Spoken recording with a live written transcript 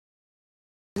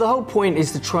The whole point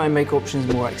is to try and make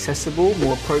options more accessible,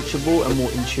 more approachable, and more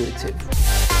intuitive.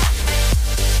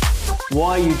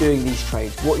 Why are you doing these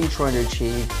trades? What are you trying to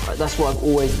achieve? That's what I've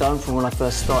always done from when I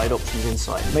first started Options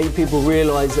Insight. Make people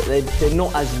realise that they're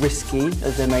not as risky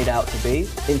as they're made out to be.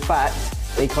 In fact,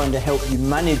 they kind of help you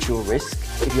manage your risk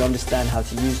if you understand how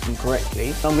to use them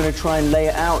correctly. I'm going to try and lay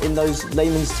it out in those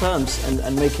layman's terms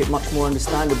and make it much more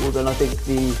understandable than I think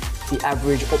the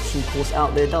average option course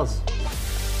out there does.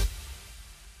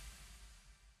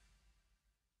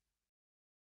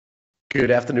 Good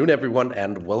afternoon, everyone,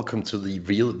 and welcome to the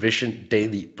Real Vision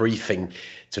Daily Briefing.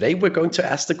 Today, we're going to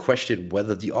ask the question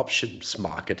whether the options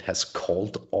market has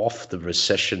called off the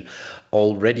recession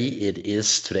already. It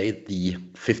is today the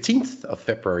 15th of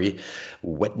February,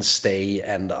 Wednesday,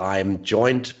 and I'm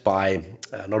joined by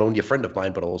not only a friend of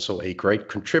mine, but also a great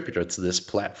contributor to this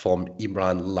platform,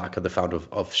 Imran Lakha, the founder of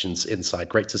Options Insight.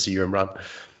 Great to see you, Imran.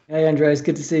 Hey, Andreas,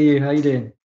 good to see you. How are you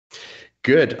doing?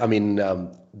 Good. I mean,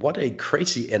 what a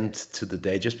crazy end to the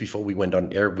day. Just before we went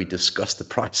on air, we discussed the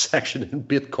price action in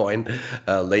Bitcoin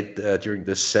late during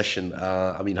this session.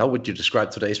 I mean, how would you describe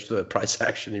today's price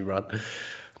action, Imran?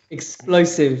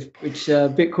 Explosive, which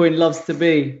Bitcoin loves to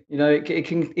be. You know, it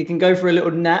can go for a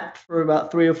little nap for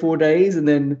about 3 or 4 days, and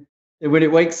then when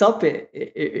it wakes up,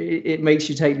 it makes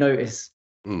you take notice.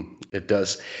 It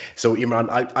does. So, Imran,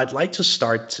 I'd like to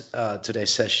start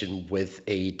today's session with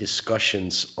a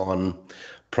discussions on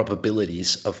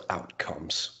probabilities of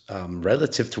outcomes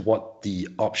relative to what the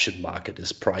option market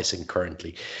is pricing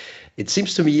currently. It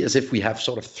seems to me as if we have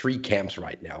sort of three camps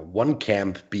right now. One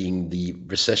camp being the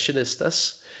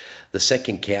recessionistas, the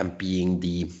second camp being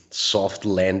the soft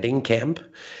landing camp,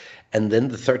 and then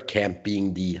the third camp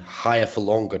being the higher for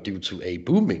longer due to a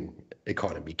booming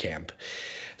economy camp.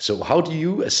 So how do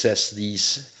you assess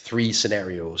these three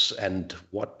scenarios, and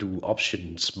what do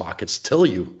options markets tell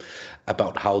you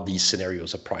about how these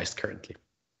scenarios are priced currently?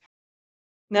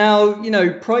 Now, you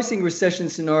know, pricing recession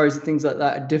scenarios and things like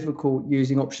that are difficult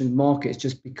using options markets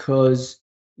just because,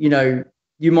 you know,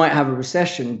 you might have a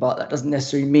recession, but that doesn't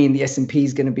necessarily mean the S&P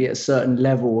is going to be at a certain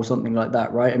level or something like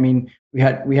that, right? I mean, we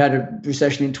had a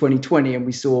recession in 2020, and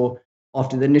we saw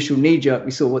after the initial knee jerk,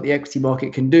 we saw what the equity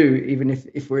market can do, even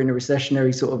if we're in a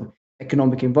recessionary sort of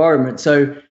economic environment.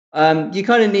 So you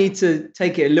kind of need to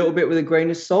take it a little bit with a grain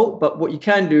of salt. But what you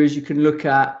can do is you can look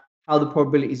at how the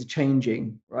probabilities are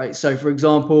changing, right? So, for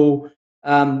example,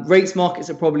 rates markets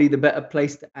are probably the better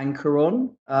place to anchor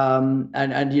on,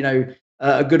 and you know,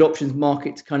 a good options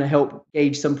market to kind of help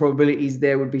gauge some probabilities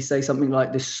there would be, say, something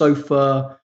like the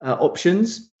SOFR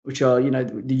options, which are, you know,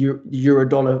 the euro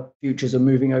dollar futures are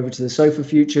moving over to the SOFR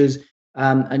futures,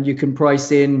 and you can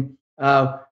price in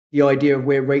the idea of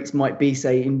where rates might be,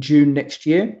 say, in June next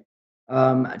year,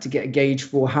 to get a gauge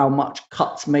for how much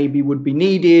cuts maybe would be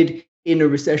needed in a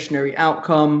recessionary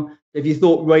outcome. If you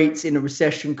thought rates in a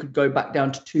recession could go back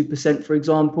down to 2%, for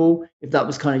example, if that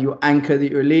was kind of your anchor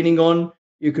that you're leaning on,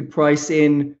 you could price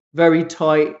in very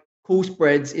tight call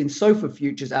spreads in SOFR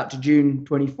futures out to June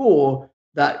 24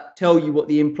 that tell you what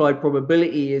the implied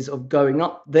probability is of going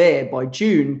up there by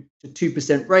June to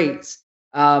 2% rates.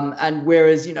 And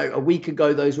whereas, you know, a week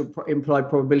ago, those were implied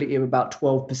probability of about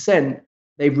 12%,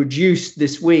 they've reduced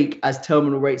this week as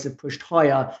terminal rates have pushed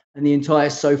higher, and the entire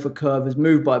SOFR curve has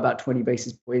moved by about 20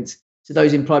 basis points. So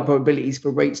those implied probabilities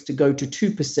for rates to go to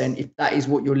 2%, if that is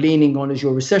what you're leaning on as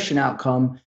your recession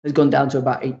outcome, has gone down to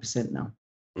about 8% now.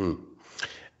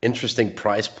 Interesting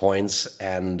price points,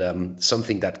 and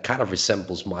something that kind of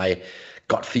resembles my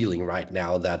gut feeling right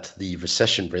now, that the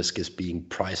recession risk is being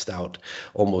priced out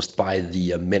almost by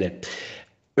the minute.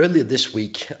 Earlier this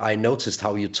week, I noticed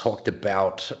how you talked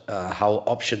about how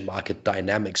option market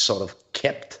dynamics sort of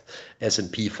kept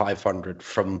S&P 500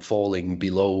 from falling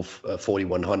below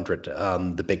 4,100,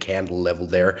 the big handle level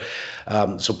there.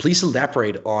 So please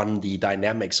elaborate on the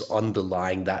dynamics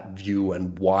underlying that view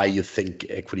and why you think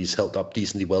equities held up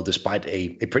decently well despite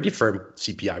a pretty firm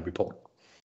CPI report.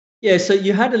 Yeah, so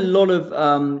you had a lot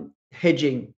of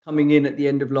hedging coming in at the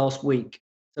end of last week.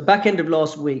 So back end of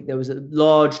last week, there was a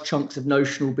large chunks of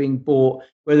notional being bought,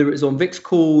 whether it was on VIX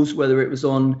calls, whether it was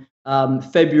on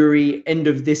February, end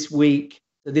of this week,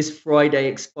 so this Friday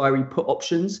expiry put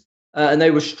options. And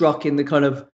they were struck in the kind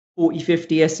of 40,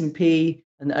 50 S&P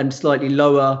and slightly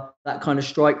lower, that kind of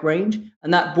strike range.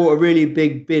 And that brought a really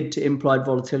big bid to implied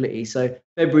volatility. So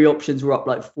February options were up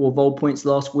like 4 vol points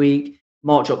last week.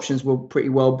 March options were pretty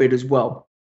well bid as well.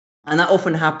 And that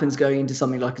often happens going into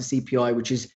something like a CPI,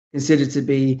 which is considered to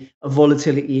be a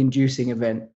volatility-inducing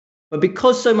event. But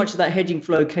because so much of that hedging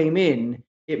flow came in,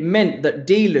 it meant that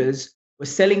dealers were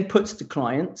selling puts to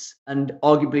clients, and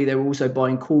arguably they were also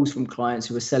buying calls from clients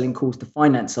who were selling calls to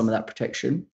finance some of that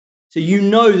protection. So you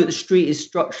know that the street is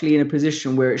structurally in a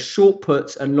position where it's short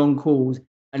puts and long calls,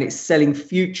 and it's selling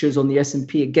futures on the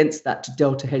S&P against that to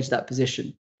delta hedge that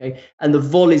position. Okay, and the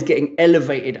vol is getting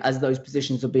elevated as those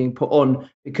positions are being put on,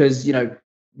 because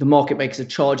the market makers are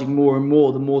charging more and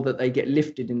more the more that they get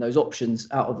lifted in those options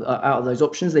out of those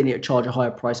options. They need to charge a higher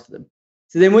price for them.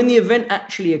 So then when the event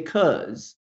actually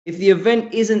occurs, if the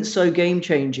event isn't so game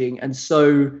changing and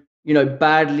so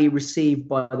badly received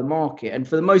by the market, and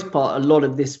for the most part a lot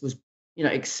of this was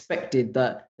expected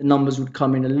that the numbers would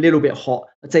come in a little bit hot.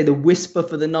 I'd say the whisper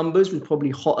for the numbers was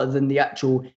probably hotter than the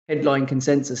actual headline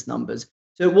consensus numbers.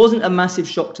 So it wasn't a massive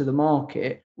shock to the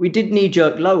market. We did knee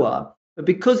jerk lower, but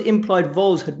because implied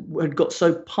vols had got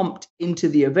so pumped into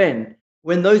the event,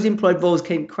 when those implied vols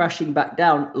came crashing back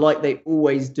down, like they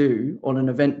always do on an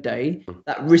event day,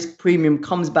 that risk premium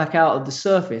comes back out of the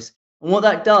surface. And what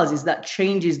that does is that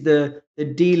changes the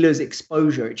dealer's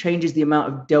exposure. It changes the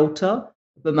amount of delta,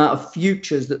 the amount of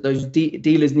futures that those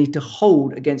dealers need to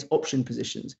hold against option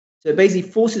positions. So it basically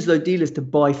forces those dealers to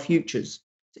buy futures.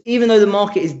 So even though the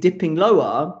market is dipping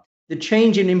lower, the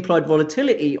change in implied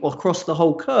volatility across the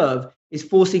whole curve is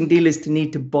forcing dealers to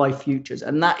need to buy futures.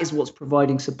 And that is what's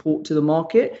providing support to the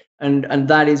market. And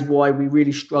that is why we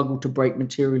really struggled to break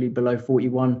materially below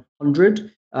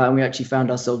 4,100. And we actually found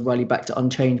ourselves rally back to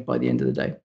unchanged by the end of the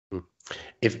day.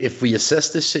 If we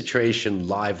assess this situation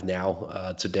live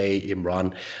now, today,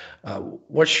 Imran,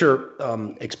 what's your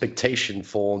expectation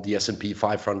for the S&P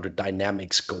 500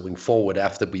 dynamics going forward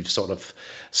after we've sort of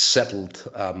settled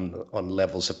on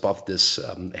levels above this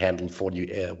handle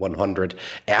 4,100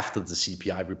 after the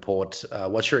CPI report?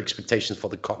 What's your expectations for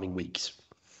the coming weeks?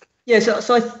 Yeah,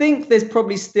 so I think there's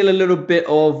probably still a little bit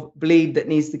of bleed that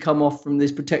needs to come off from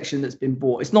this protection that's been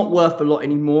bought. It's not worth a lot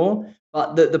anymore,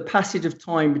 but the passage of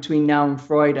time between now and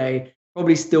Friday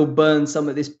probably still burns some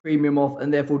of this premium off,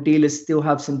 and therefore dealers still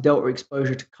have some delta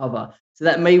exposure to cover. So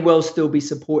that may well still be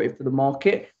supportive for the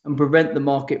market and prevent the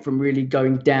market from really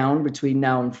going down between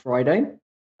now and Friday.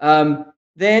 Then,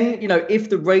 if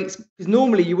the rates, because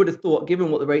normally you would have thought,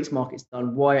 given what the rates market's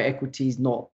done, why are equities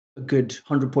not a good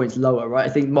 100 points lower, right? I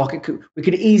think we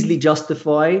could easily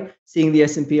justify seeing the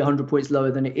S&P 100 points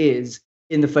lower than it is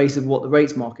in the face of what the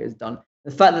rates market has done.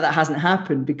 The fact that that hasn't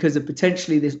happened because of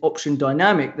potentially this option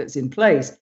dynamic that's in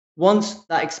place, once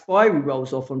that expiry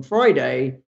rolls off on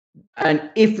Friday, and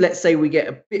if, let's say, we get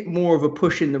a bit more of a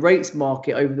push in the rates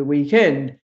market over the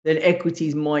weekend, then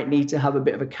equities might need to have a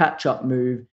bit of a catch-up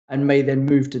move and may then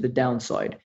move to the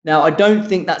downside. Now, I don't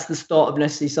think that's the start of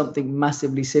necessarily something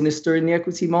massively sinister in the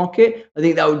equity market. I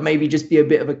think that would maybe just be a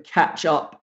bit of a catch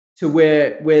up to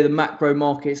where the macro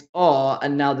markets are.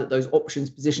 And now that those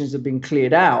options positions have been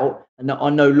cleared out and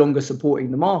are no longer supporting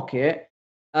the market.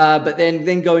 But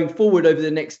then going forward over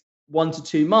the next 1 to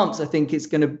 2 months, I think it's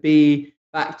going to be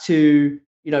back to,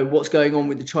 what's going on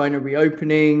with the China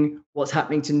reopening, what's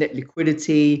happening to net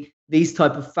liquidity, these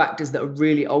type of factors that are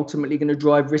really ultimately going to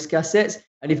drive risk assets.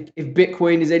 And if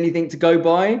Bitcoin is anything to go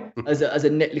by as a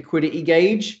net liquidity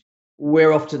gauge,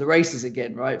 we're off to the races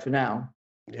again, right, for now.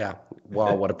 Yeah.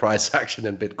 Wow, what a price action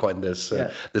in Bitcoin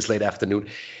this late afternoon.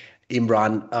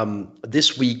 Imran,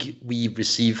 this week we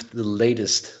received the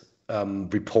latest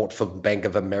report from Bank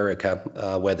of America,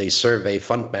 where they survey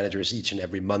fund managers each and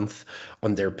every month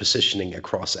on their positioning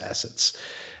across assets.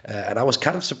 And I was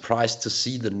kind of surprised to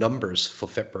see the numbers for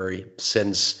February,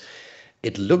 since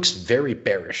it looks very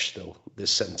bearish, though,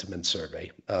 this sentiment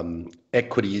survey.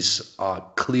 Equities are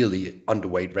clearly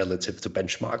underweight relative to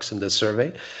benchmarks in this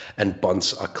survey, and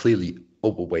bonds are clearly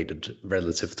overweighted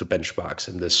relative to benchmarks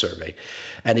in this survey.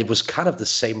 And it was kind of the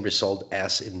same result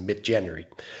as in mid-January,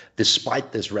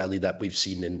 despite this rally that we've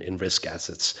seen in risk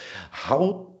assets.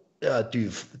 How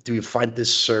do you find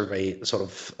this survey sort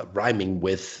of rhyming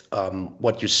with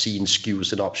what you see in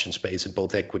skews in option space in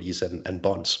both equities and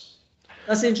bonds?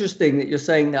 That's interesting that you're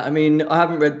saying that. I mean, I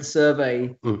haven't read the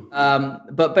survey,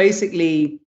 but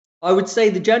basically, I would say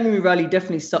the January rally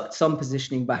definitely sucked some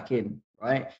positioning back in,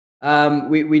 right?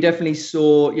 We definitely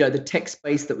saw, the tech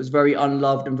space that was very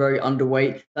unloved and very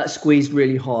underweight, that squeezed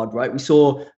really hard, right? We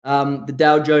saw the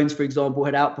Dow Jones, for example,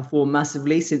 had outperformed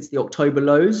massively since the October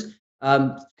lows,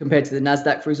 compared to the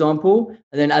NASDAQ, for example.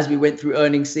 And then as we went through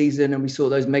earnings season and we saw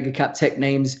those mega cap tech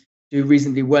names do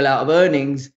reasonably well out of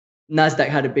earnings, NASDAQ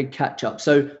had a big catch up.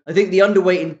 So I think the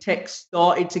underweight in tech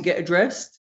started to get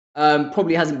addressed,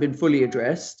 probably hasn't been fully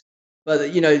addressed. But,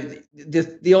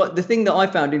 the thing that I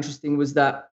found interesting was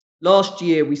that last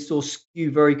year we saw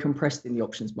skew very compressed in the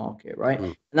options market, right? Mm.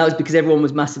 And that was because everyone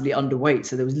was massively underweight.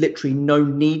 So there was literally no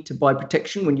need to buy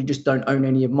protection when you just don't own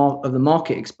any of the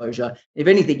market exposure. If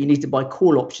anything, you need to buy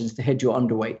call options to hedge your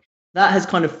underweight. That has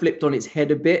kind of flipped on its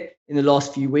head a bit in the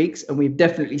last few weeks. And we've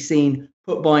definitely seen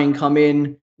put buying come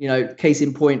in, case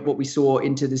in point, what we saw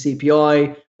into the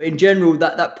CPI. But in general,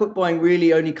 that put buying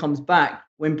really only comes back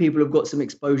when people have got some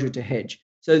exposure to hedge.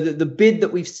 So the bid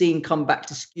that we've seen come back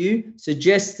to skew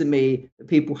suggests to me that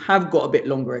people have got a bit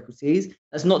longer equities.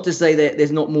 That's not to say that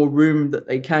there's not more room that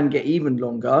they can get even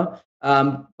longer.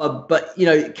 But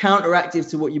counteractive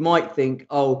to what you might think,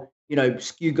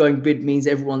 skew going bid means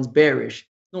everyone's bearish.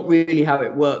 Not really how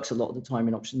it works a lot of the time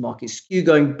in option markets. Skew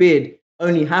going bid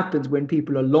only happens when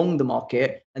people are long the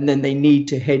market and then they need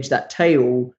to hedge that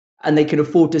tail and they can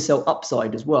afford to sell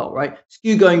upside as well, right?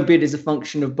 Skew going bid is a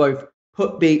function of both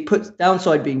put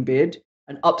downside being bid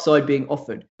and upside being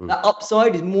offered. That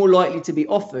upside is more likely to be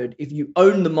offered if you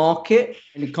own the market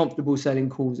and you're comfortable selling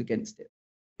calls against it.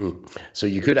 So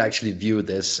you could actually view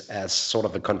this as sort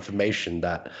of a confirmation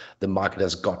that the market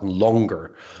has gotten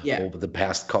longer over the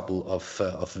past couple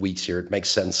of weeks here. It makes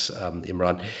sense,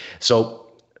 Imran.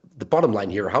 So the bottom line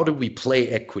here, how do we play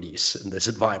equities in this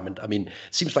environment? I mean, it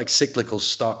seems like cyclical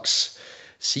stocks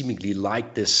seemingly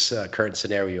like this current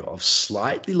scenario of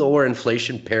slightly lower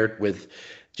inflation paired with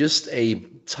just a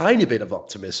tiny bit of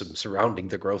optimism surrounding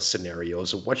the growth scenario.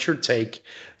 So what's your take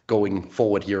going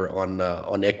forward here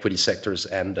on equity sectors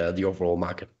and the overall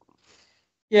market?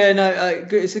 Yeah, no,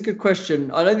 it's a good question.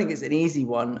 I don't think it's an easy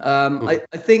one. I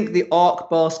think the ARK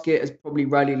basket has probably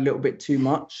rallied a little bit too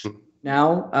much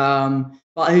now.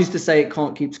 But who's to say it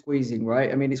can't keep squeezing,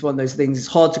 right? I mean, it's one of those things. It's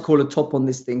hard to call a top on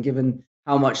this thing given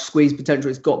how much squeeze potential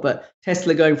it's got. But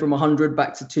Tesla going from 100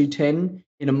 back to 210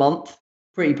 in a month,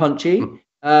 pretty punchy.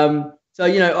 So,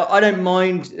 I don't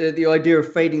mind the idea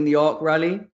of fading the ARK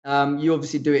rally. You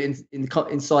obviously do it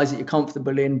in size that you're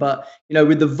comfortable in, but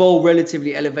with the vol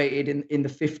relatively elevated in the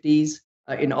 50s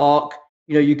in ARK,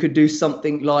 you could do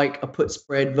something like a put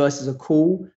spread versus a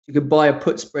call. You could buy a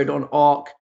put spread on ARK.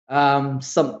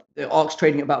 The ARK's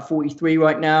trading at about 43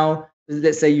 right now.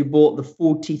 Let's say you bought the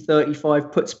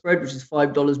 40-35 put spread, which is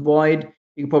 $5 wide.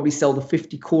 You can probably sell the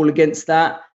 50 call against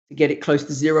that to get it close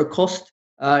to zero cost.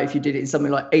 If you did it in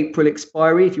something like April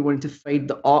expiry, if you wanted to fade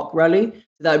the ARK rally,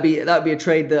 that'd be a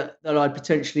trade that I'd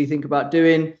potentially think about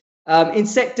doing. In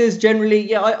sectors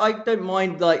generally, I don't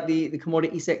mind like the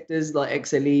commodity sectors like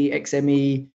XLE,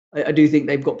 XME. I do think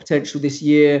they've got potential this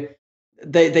year.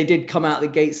 They did come out the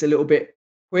gates a little bit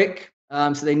quick,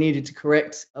 so they needed to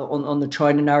correct on the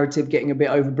China narrative getting a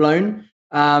bit overblown.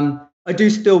 I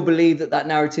do still believe that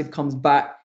narrative comes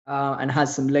back and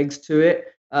has some legs to it.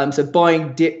 So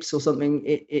buying dips or something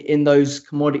in those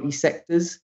commodity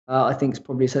sectors, I think is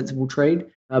probably a sensible trade.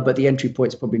 But the entry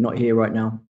point is probably not here right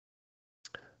now.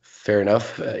 Fair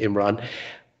enough, Imran.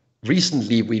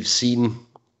 Recently, we've seen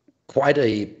quite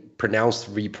a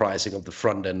pronounced repricing of the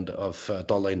front end of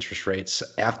dollar interest rates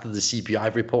after the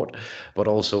CPI report, but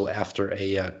also after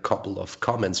a couple of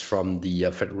comments from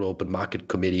the Federal Open Market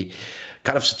Committee,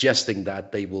 kind of suggesting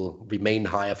that they will remain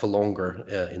higher for longer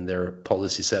in their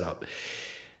policy setup.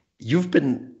 You've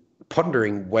been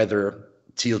pondering whether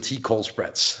TLT call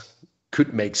spreads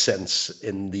could make sense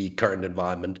in the current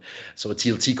environment. So a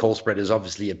TLT call spread is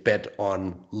obviously a bet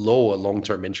on lower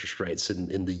long-term interest rates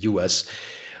in the US.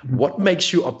 What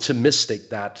makes you optimistic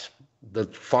that the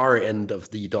far end of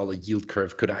the dollar yield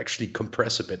curve could actually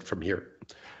compress a bit from here?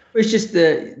 It's just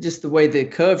the way the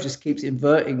curve just keeps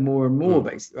inverting more and more,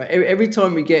 basically. Right? Every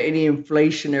time we get any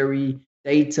inflationary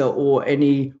data or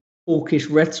any hawkish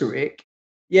rhetoric,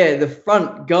 the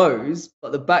front goes,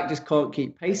 but the back just can't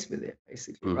keep pace with it,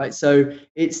 basically, right? So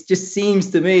it just seems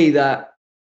to me that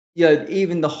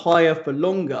even the higher for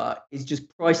longer is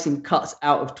just pricing cuts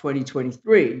out of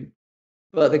 2023.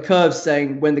 But the curve's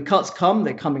saying when the cuts come,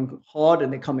 they're coming hard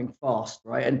and they're coming fast,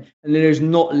 right? And then there's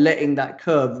not letting that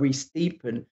curve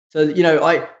re-steepen. So,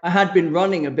 I had been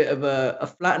running a bit of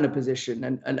a flattener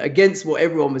position and against what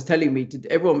everyone was telling me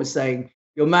everyone was saying,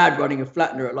 you're mad running a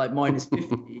flattener at like minus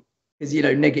 50 because,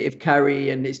 negative carry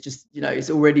and it's just, it's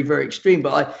already very extreme.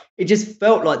 But it just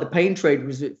felt like the pain trade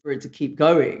was for it to keep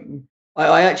going.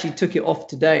 I actually took it off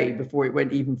today before it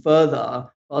went even further.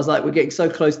 I was like, we're getting so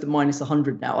close to minus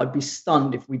 100 now. I'd be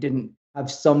stunned if we didn't have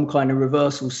some kind of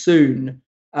reversal soon.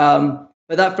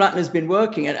 But that flattener's been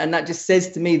working. And that just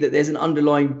says to me that there's an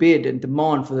underlying bid and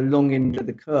demand for the long end of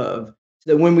the curve.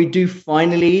 So that when we do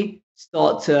finally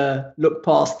start to look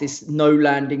past this no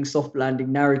landing, soft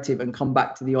landing narrative and come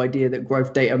back to the idea that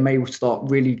growth data may start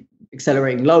really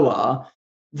accelerating lower,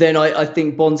 then I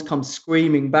think bonds come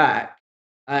screaming back.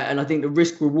 And I think the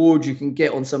risk reward you can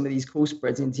get on some of these call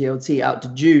spreads in TLT out to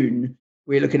June,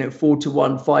 we're looking at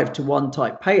 4-1, 5-1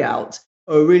 type payouts,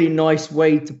 are a really nice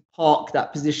way to park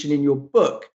that position in your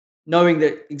book, knowing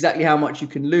that exactly how much you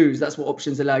can lose. That's what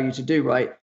options allow you to do,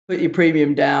 right? Put your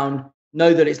premium down,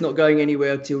 know that it's not going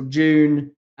anywhere till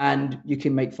June, and you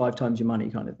can make 5 times your money,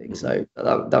 kind of thing. So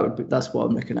that's what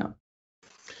I'm looking at.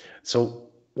 So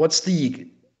what's the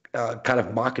kind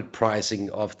of market pricing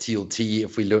of TLT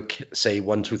if we look, say,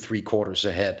 1 to 3 quarters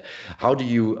ahead? How do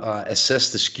you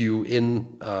assess the skew in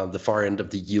the far end of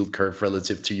the yield curve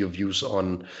relative to your views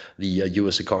on the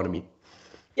US economy?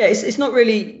 Yeah, it's not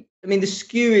really. I mean, the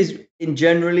skew is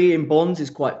generally in bonds is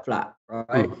quite flat,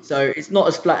 right? Mm. So it's not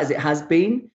as flat as it has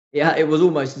been. It was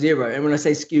almost zero. And when I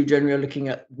say skew, generally, I'm looking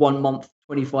at 1 month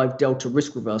 25 delta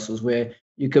risk reversals, where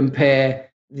you compare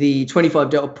the 25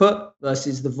 delta put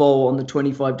versus the vol on the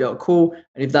 25 delta call,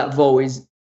 and if that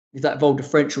vol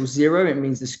differential is zero, it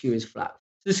means the skew is flat.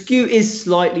 So the skew is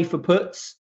slightly for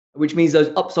puts, which means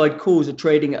those upside calls are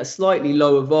trading at a slightly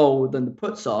lower vol than the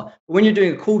puts are. But when you're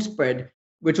doing a call spread,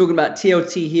 we're talking about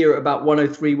TLT here at about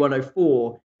 103,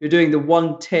 104. You're doing the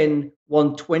 110,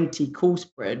 120 call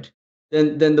spread,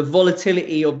 then the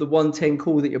volatility of the 110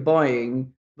 call that you're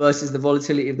buying versus the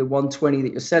volatility of the 120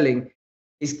 that you're selling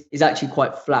is actually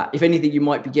quite flat. If anything, you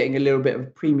might be getting a little bit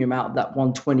of premium out of that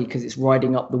 120 because it's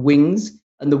riding up the wings,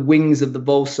 and the wings of the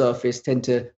vol surface tend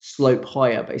to slope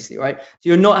higher, basically, right? So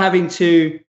you're not having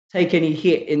to take any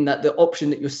hit in that the option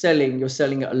that you're selling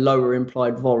at a lower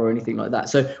implied vol or anything like that.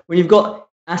 So when you've got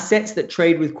assets that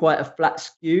trade with quite a flat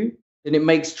skew, then it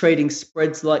makes trading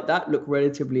spreads like that look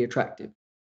relatively attractive.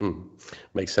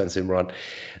 Makes sense, Imran.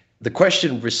 The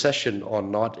question, recession or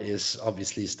not, is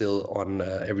obviously still on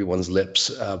everyone's lips,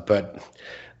 but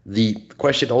the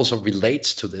question also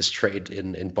relates to this trade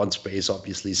in bond space,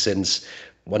 obviously, since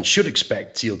one should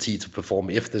expect TLT to perform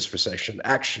if this recession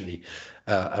actually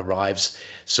arrives.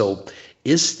 So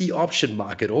is the option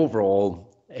market overall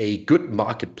a good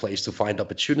marketplace to find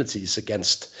opportunities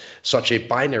against such a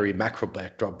binary macro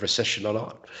backdrop, recession or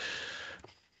not?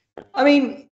 I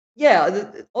mean, yeah,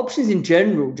 the options in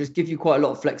general just give you quite a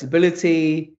lot of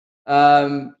flexibility.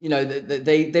 They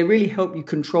really help you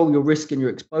control your risk and your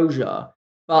exposure.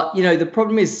 But the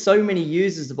problem is so many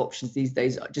users of options these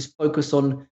days just focus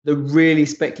on the really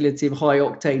speculative, high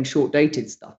octane, short dated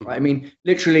stuff, right? I mean,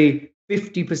 literally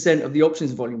 50% of the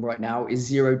options volume right now is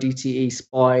zero DTE,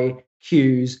 SPY,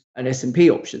 Qs, and S&P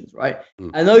options, right?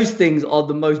 Mm. And those things are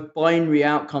the most binary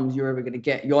outcomes you're ever going to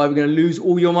get. You're either going to lose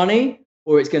all your money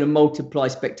or it's going to multiply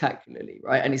spectacularly,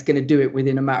 right? And it's going to do it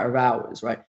within a matter of hours,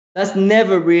 right? That's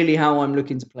never really how I'm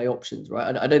looking to play options,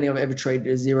 right? I don't think I've ever traded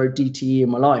a zero DTE in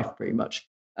my life, pretty much.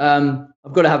 I've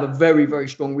got to have a very, very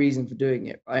strong reason for doing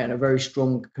it, right? And a very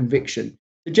strong conviction.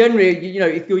 So generally,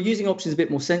 if you're using options a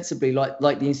bit more sensibly, like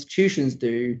the institutions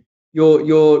do,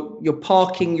 you're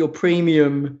parking your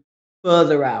premium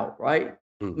further out, right?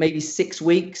 Mm. Maybe 6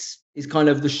 weeks is kind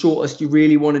of the shortest you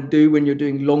really want to do when you're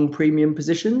doing long premium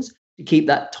positions, to keep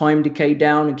that time decay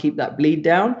down and keep that bleed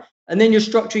down. And then you're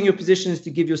structuring your positions to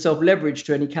give yourself leverage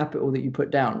to any capital that you put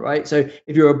down, right? So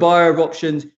if you're a buyer of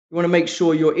options, you want to make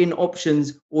sure you're in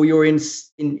options or you're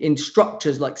in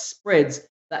structures like spreads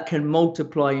that can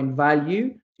multiply in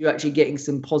value. You're actually getting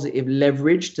some positive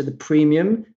leverage to the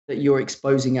premium that you're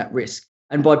exposing at risk.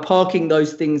 And by parking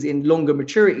those things in longer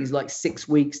maturities, like 6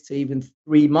 weeks to even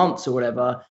 3 months or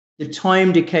whatever, the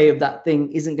time decay of that thing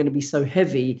isn't going to be so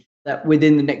heavy that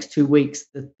within the next 2 weeks,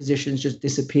 the position's just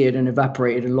disappeared and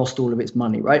evaporated and lost all of its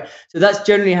money, right? So that's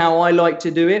generally how I like to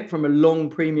do it from a long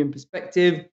premium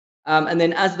perspective. And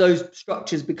then as those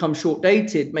structures become short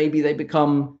dated, maybe they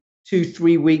become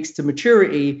 2-3 weeks to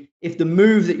maturity. If the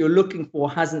move that you're looking for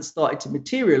hasn't started to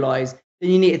materialize, then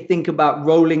you need to think about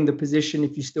rolling the position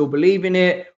if you still believe in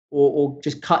it, or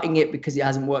just cutting it because it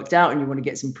hasn't worked out and you want to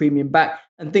get some premium back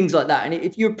and things like that. And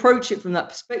if you approach it from that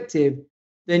perspective,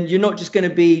 then you're not just going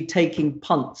to be taking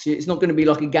punts. It's not going to be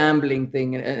like a gambling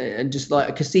thing and just like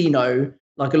a casino,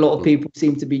 like a lot of people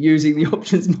seem to be using the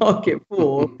options market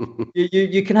for.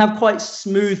 You can have quite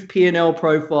smooth P&L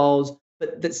profiles,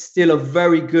 but that still are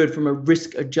very good from a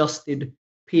risk-adjusted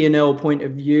P&L point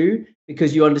of view,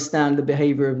 because you understand the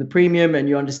behavior of the premium and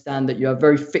you understand that you have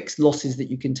very fixed losses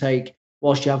that you can take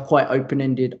whilst you have quite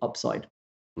open-ended upside.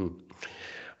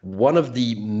 One of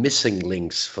the missing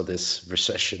links for this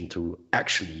recession to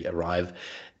actually arrive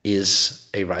is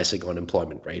a rising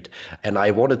unemployment rate. And I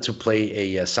wanted to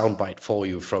play a soundbite for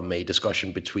you from a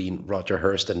discussion between Roger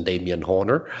Hurst and Damian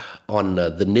Horner on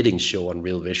the Knitting Show on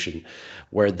Real Vision,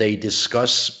 where they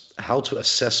discuss how to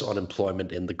assess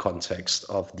unemployment in the context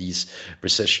of these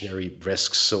recessionary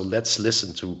risks. So let's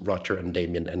listen to Roger and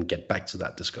Damien and get back to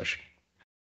that discussion.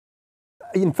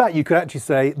 In fact, you could actually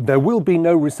say there will be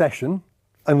no recession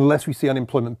unless we see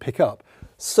unemployment pick up.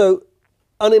 So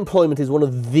unemployment is one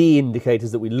of the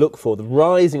indicators that we look for. The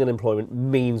rising unemployment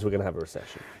means we're going to have a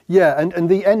recession. Yeah, and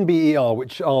the NBER,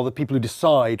 which are the people who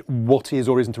decide what is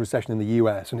or isn't a recession in the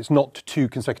US, and it's not 2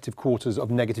 consecutive quarters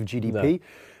of negative GDP,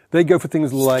 they go for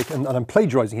things like, and I'm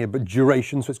plagiarizing here, but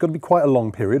duration, so it's got to be quite a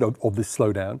long period of this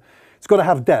slowdown. It's got to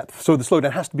have depth, so the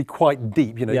slowdown has to be quite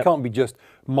deep. You know, it can't be just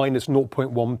minus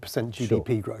 0.1%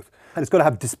 GDP growth. And it's got to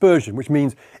have dispersion, which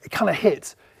means it kind of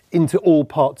hits into all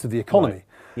parts of the economy. Right.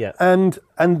 Yeah. And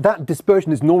that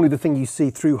dispersion is normally the thing you see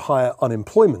through higher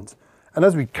unemployment. And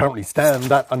as we currently stand,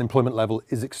 that unemployment level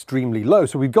is extremely low.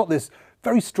 So we've got this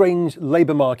very strange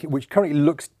labour market, which currently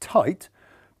looks tight,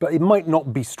 but it might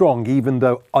not be strong, even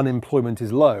though unemployment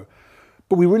is low.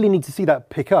 But we really need to see that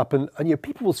pick up. And you know,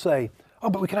 people will say, oh,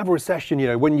 but we can have a recession, you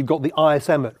know, when you've got the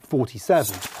ISM at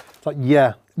 47. It's like,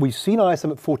 yeah, we've seen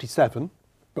ISM at 47,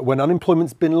 but when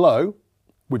unemployment's been low,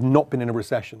 we've not been in a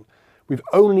recession. We've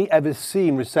only ever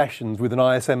seen recessions with an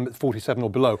ISM at 47 or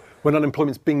below when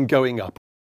unemployment's been going up.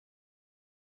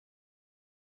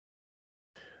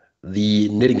 The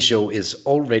Knitting Show is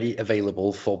already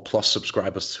available for Plus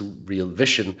subscribers to Real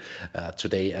Vision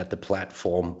today at the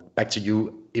platform. Back to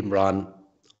you, Imran.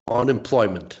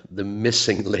 Unemployment, the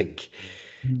missing link.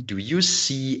 Do you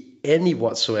see any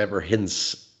whatsoever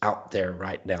hints out there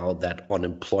right now that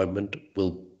unemployment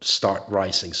will start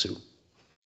rising soon?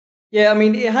 Yeah, I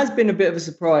mean, it has been a bit of a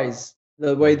surprise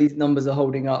the way these numbers are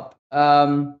holding up.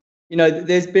 You know,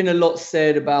 there's been a lot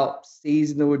said about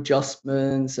seasonal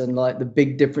adjustments and like the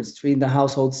big difference between the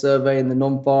household survey and the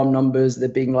non-farm numbers. There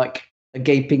being like a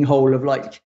gaping hole of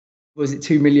like, was it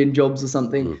 2 million jobs or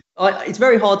something? It's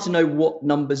very hard to know what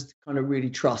numbers to kind of really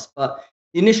trust. But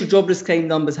the initial jobless claim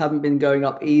numbers haven't been going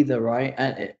up either, right?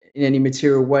 And in any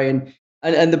material way.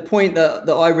 And the point that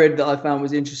I read that I found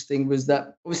was interesting was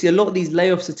that obviously a lot of these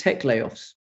layoffs are tech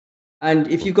layoffs. And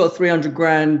if you've got a 300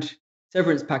 grand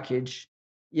severance package,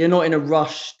 you're not in a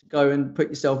rush to go and put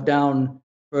yourself down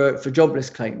for jobless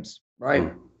claims,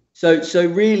 right? So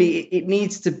really it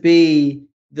needs to be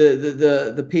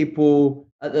the people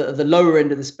at the lower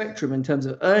end of the spectrum in terms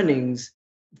of earnings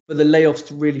for the layoffs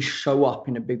to really show up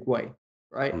in a big way,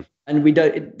 right? And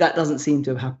that doesn't seem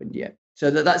to have happened yet. So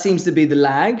that seems to be the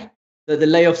lag, that the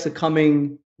layoffs are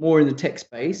coming more in the tech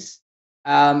space.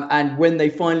 And when they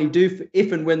finally do,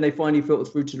 if and when they finally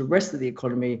filter through to the rest of the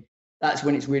economy, that's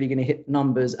when it's really going to hit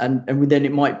numbers. And then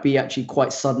it might be actually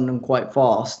quite sudden and quite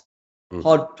fast.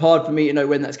 Hard for me to know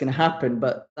when that's going to happen,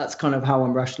 but that's kind of how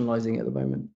I'm rationalizing it at the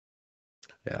moment.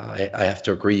 Yeah, I have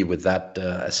to agree with that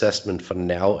assessment for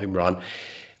now, Imran.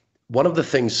 One of the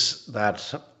things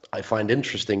that I find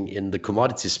interesting in the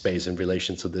commodity space in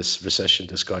relation to this recession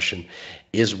discussion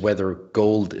is whether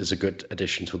gold is a good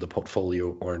addition to the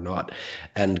portfolio or not.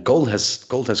 And gold has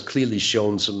clearly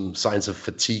shown some signs of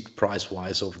fatigue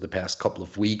price-wise over the past couple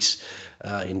of weeks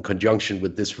in conjunction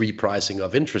with this repricing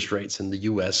of interest rates in the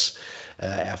US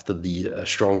after the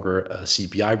stronger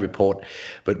CPI report.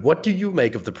 But what do you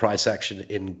make of the price action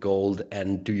in gold?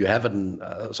 And do you have an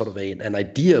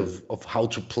idea of how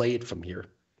to play it from here?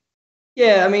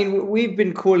 Yeah, I mean, we've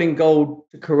been calling gold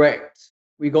to correct.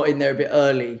 We got in there a bit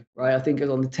early, right? I think it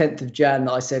was on the 10th of Jan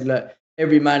that I said, look,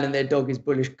 every man and their dog is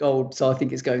bullish gold, so I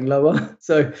think it's going lower.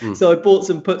 So I bought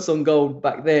some puts on gold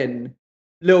back then,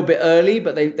 a little bit early,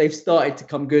 but they've started to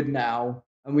come good now.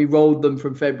 And we rolled them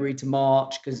from February to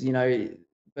March because, you know,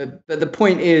 but the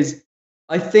point is,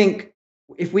 I think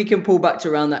if we can pull back to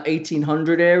around that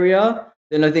 1800 area,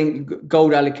 then I think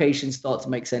gold allocations start to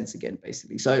make sense again,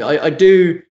 basically. So I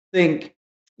do think,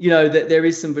 you know, that there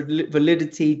is some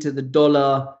validity to the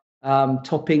dollar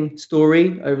topping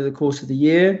story over the course of the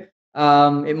year.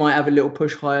 It might have a little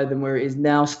push higher than where it is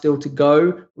now, still to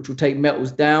go, which will take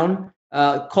metals down.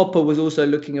 Copper was also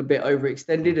looking a bit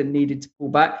overextended and needed to pull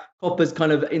back. Copper's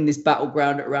kind of in this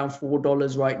battleground at around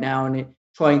 $4 right now, and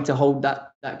trying to hold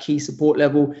that key support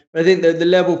level. But I think the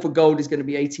level for gold is going to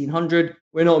be 1800.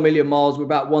 We're not a million miles. We're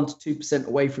about 1 to 2%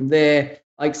 away from there.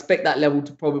 I expect that level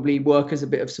to probably work as a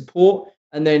bit of support,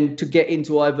 and then to get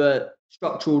into either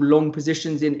structural long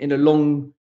positions in a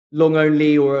long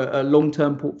only or a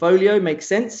long-term portfolio makes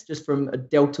sense just from a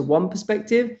delta one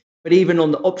perspective. But even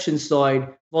on the options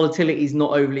side, volatility is not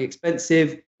overly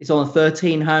expensive. It's on a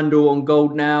 13 handle on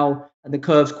gold now, and the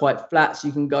curve's quite flat, so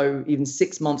you can go even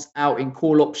 6 months out in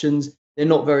call options. They're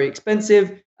not very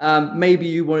expensive. Maybe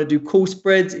you want to do call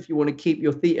spreads if you want to keep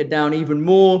your theta down even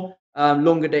more.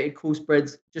 longer dated call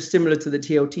spreads, just similar to the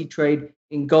TLT trade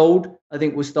in gold, I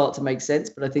think will start to make sense.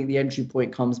 But I think the entry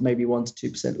point comes maybe 1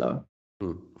 to 2% lower.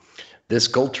 This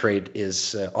gold trade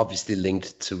is obviously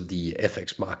linked to the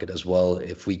FX market as well.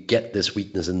 If we get this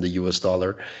weakness in the US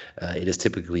dollar, it is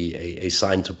typically a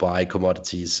sign to buy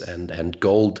commodities and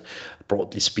gold,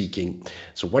 broadly speaking.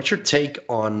 So what's your take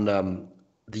on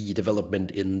the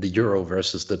development in the euro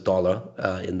versus the dollar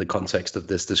in the context of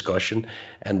this discussion?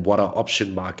 And what are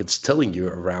option markets telling you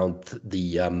around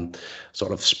the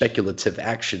sort of speculative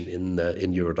action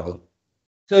in euro dollar?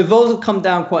 So vols have come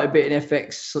down quite a bit in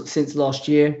FX since last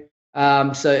year.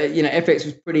 So FX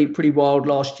was pretty wild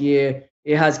last year.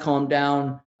 It has calmed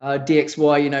down.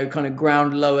 DXY, kind of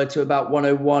ground lower to about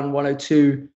 101,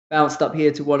 102, bounced up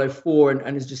here to 104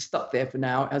 and is just stuck there for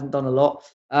now. It hasn't done a lot.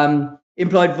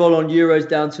 Implied vol on euros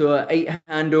down to a 8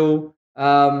 handle.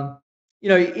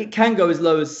 It can go as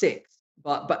low as 6,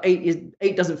 but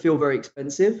 8 doesn't feel very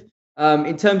expensive.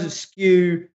 In terms of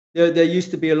skew, there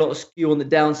used to be a lot of skew on the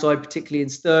downside, particularly in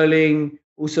sterling,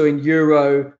 also in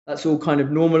euro. That's all kind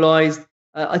of normalized.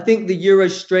 I think the euro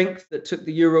strength that took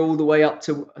the euro all the way up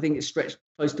to, I think it stretched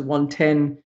close to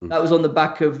 110. That was on the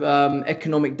back of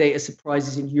economic data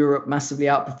surprises in Europe massively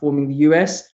outperforming the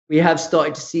US. We have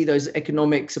started to see those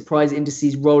economic surprise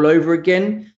indices roll over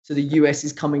again. So the US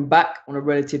is coming back on a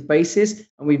relative basis.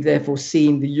 And we've therefore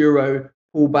seen the euro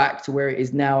pull back to where it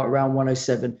is now around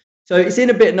 107. So it's in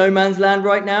a bit no man's land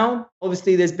right now.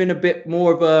 Obviously, there's been a bit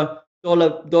more of a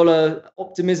dollar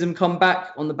optimism come back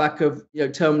on the back of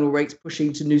terminal rates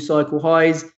pushing to new cycle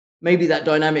highs. Maybe that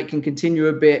dynamic can continue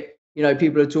a bit.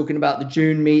 People are talking about the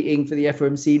June meeting for the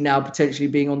FOMC now potentially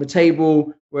being on the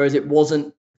table, whereas it wasn't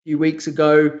a few weeks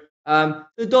ago.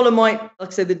 The dollar might, like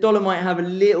I said, the dollar might have a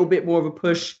little bit more of a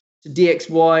push to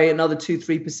DXY, another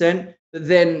 2-3%. But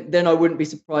then I wouldn't be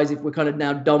surprised if we're kind of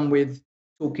now done with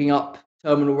talking up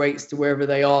terminal rates to wherever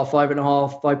they are,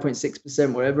 5.5%,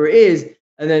 5.6%, whatever it is.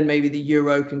 And then maybe the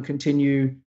euro can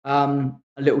continue a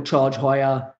little charge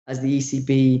higher as the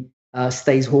ECB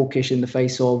stays hawkish in the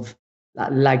face of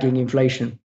that lagging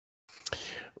inflation.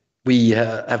 We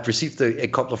have received a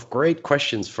couple of great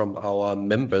questions from our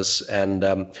members, and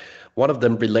one of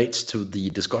them relates to the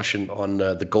discussion on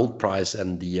the gold price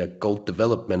and the gold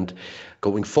development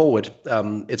going forward.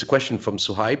 It's a question from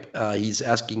Suhaib. He's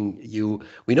asking you,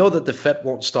 we know that the Fed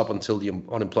won't stop until the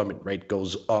unemployment rate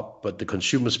goes up, but the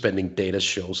consumer spending data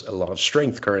shows a lot of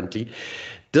strength currently.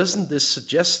 Doesn't this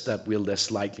suggest that we're less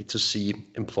likely to see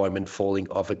employment falling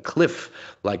off a cliff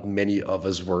like many of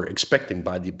us were expecting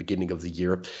by the beginning of the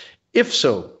year? If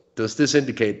so, does this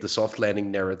indicate the soft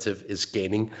landing narrative is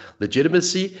gaining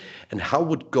legitimacy? And how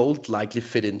would gold likely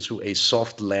fit into a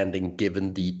soft landing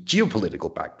given the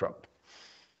geopolitical backdrop?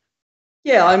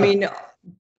 Yeah, I mean,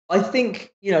 I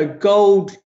think,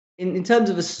 gold in terms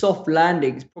of a soft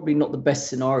landing is probably not the best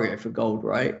scenario for gold,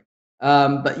 right?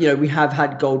 But we have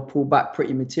had gold pull back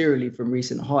pretty materially from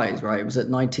recent highs, right? It was at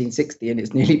 1960 and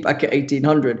it's nearly back at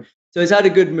 1800. So it's had a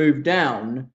good move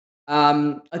down.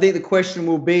 I think the question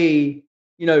will be,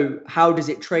 how does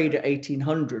it trade at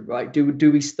 1800, right?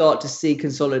 Do we start to see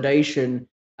consolidation,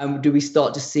 and do we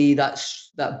start to see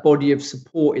that body of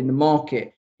support in the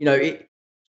market?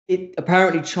 It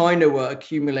apparently China were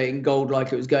accumulating gold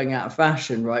like it was going out of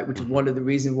fashion, right? Which is one of the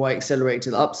reasons why it accelerated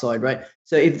to the upside, right?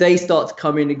 So if they start to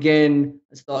come in again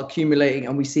and start accumulating,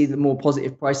 and we see the more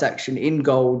positive price action in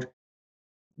gold,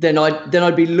 then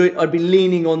I'd be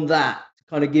leaning on that to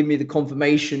kind of give me the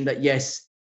confirmation that yes,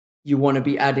 you want to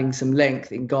be adding some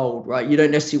length in gold, right? You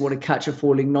don't necessarily want to catch a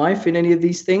falling knife in any of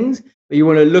these things, but you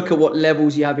want to look at what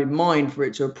levels you have in mind for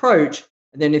it to approach,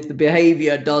 and then if the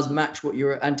behavior does match what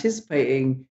you're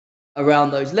anticipating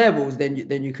around those levels, then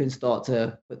you can start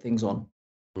to put things on.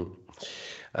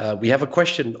 We have a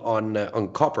question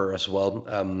on copper as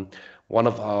well. One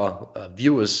of our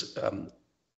viewers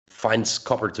finds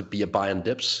copper to be a buy and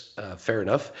dips, fair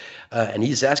enough, and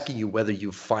he's asking you whether you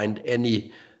find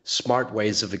any smart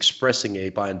ways of expressing a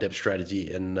buy and dip strategy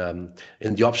in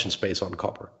the option space on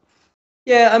copper.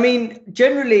 Yeah, I mean,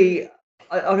 generally,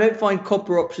 I don't find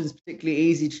copper options particularly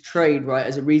easy to trade, right,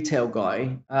 as a retail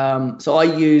guy. So I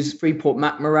use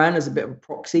Freeport-McMoran as a bit of a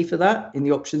proxy for that in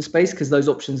the option space, because those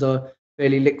options are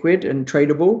fairly liquid and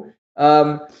tradable.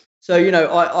 So,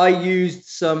 I used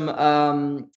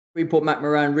some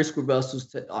Freeport-McMoran risk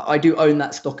reversals. I do own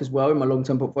that stock as well in my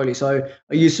long-term portfolio. So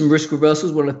I used some risk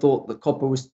reversals when I thought that copper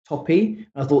was toppy.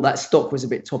 I thought that stock was a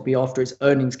bit toppy after its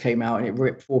earnings came out and it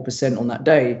ripped 4% on that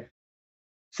day.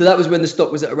 So that was when the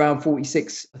stock was at around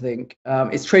 46, I think.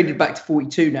 It's traded back to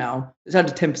 42 now. It's had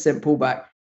a 10% pullback.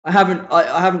 I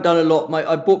haven't done a lot.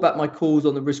 I bought back my calls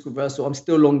on the risk reversal. I'm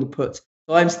still long the puts.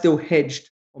 So I'm still hedged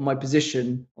on my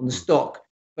position on the stock.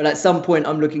 But at some point,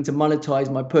 I'm looking to monetize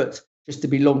my puts just to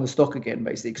be long the stock again,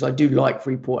 basically, because I do like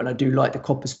Freeport and I do like the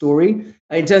copper story.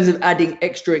 In terms of adding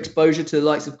extra exposure to the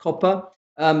likes of copper,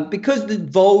 because the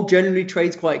vol generally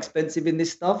trades quite expensive in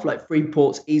this stuff, like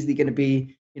Freeport's easily going to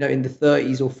be, in the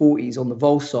 30s or 40s on the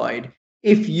vol side.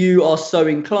 If you are so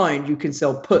inclined, you can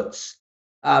sell puts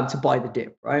to buy the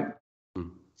dip, right?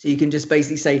 So you can just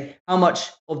basically say, how much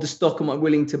of the stock am I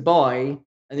willing to buy?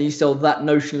 And then you sell that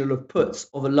notional of puts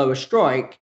of a lower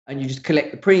strike, and you just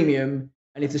collect the premium.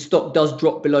 And if the stock does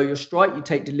drop below your strike, you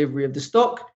take delivery of the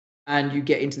stock and you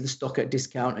get into the stock at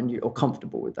discount, and you're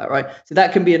comfortable with that, right? So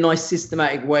that can be a nice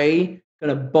systematic way,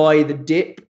 kind of buy the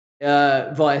dip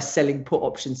via selling put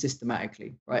options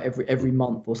systematically, right? Every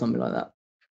month or something like that.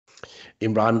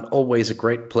 Imran, always a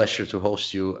great pleasure to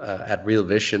host you at Real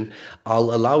Vision.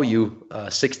 I'll allow you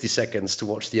 60 seconds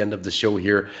towards the end of the show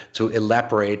here to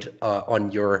elaborate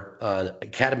on your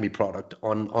Academy product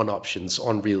on options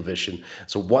on Real Vision.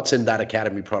 So what's in that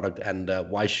Academy product, and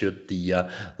why should the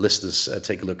listeners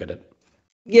take a look at it?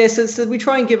 Yeah, so we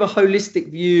try and give a holistic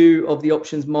view of the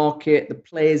options market, the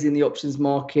players in the options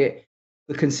market,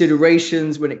 the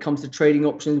considerations when it comes to trading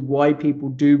options, why people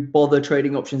do bother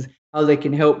trading options, how they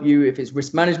can help you, if it's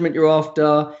risk management you're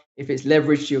after, if it's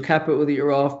leverage to your capital that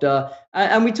you're after.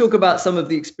 And we talk about some of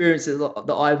the experiences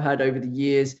that I've had over the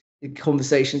years, the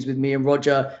conversations with me and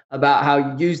Roger about how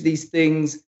you use these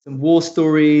things, some war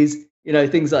stories,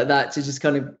 things like that, to just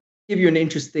kind of give you an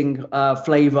interesting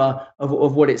flavor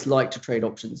of what it's like to trade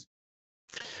options.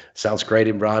 Sounds great,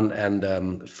 Imran,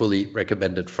 and fully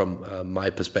recommended from my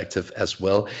perspective as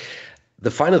well. The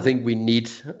final thing we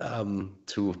need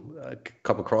to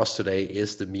come across today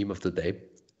is the meme of the day,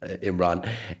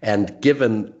 Imran. And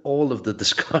given all of the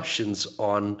discussions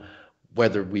on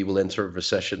whether we will enter a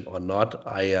recession or not,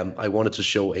 I wanted to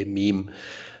show a meme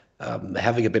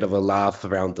having a bit of a laugh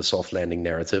around the soft landing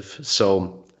narrative.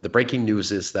 So the breaking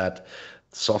news is that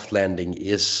soft landing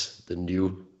is the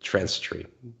new transitory.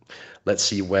 Let's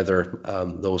see whether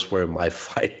those were my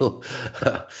final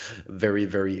very,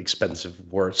 very expensive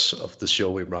words of the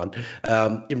show, Imran.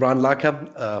 Imran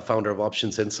Laka, founder of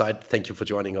Options Insight, thank you for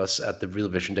joining us at the Real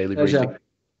Vision Daily Briefing.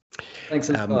 Thanks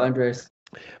a lot, Andreas.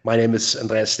 My name is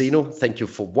Andreas Steno. Thank you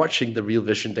for watching the Real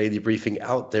Vision Daily Briefing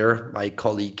out there. My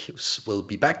colleagues will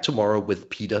be back tomorrow with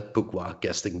Peter Bourgois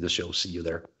guesting the show. See you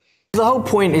there. The whole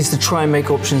point is to try and make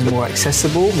options more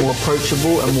accessible, more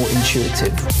approachable, and more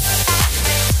intuitive.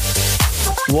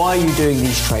 Why are you doing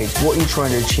these trades? What are you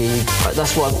trying to achieve?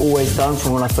 That's what I've always done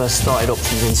from when I first started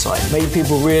Options Insight. Make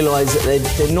people realise that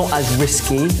they're not as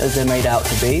risky as they're made out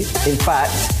to be. In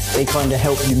fact, they kind of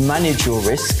help you manage your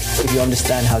risk if you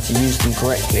understand how to use them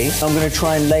correctly. I'm going to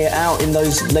try and lay it out in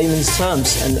those layman's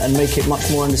terms and make it much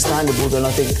more understandable than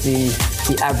I think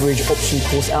the average option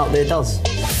course out there does.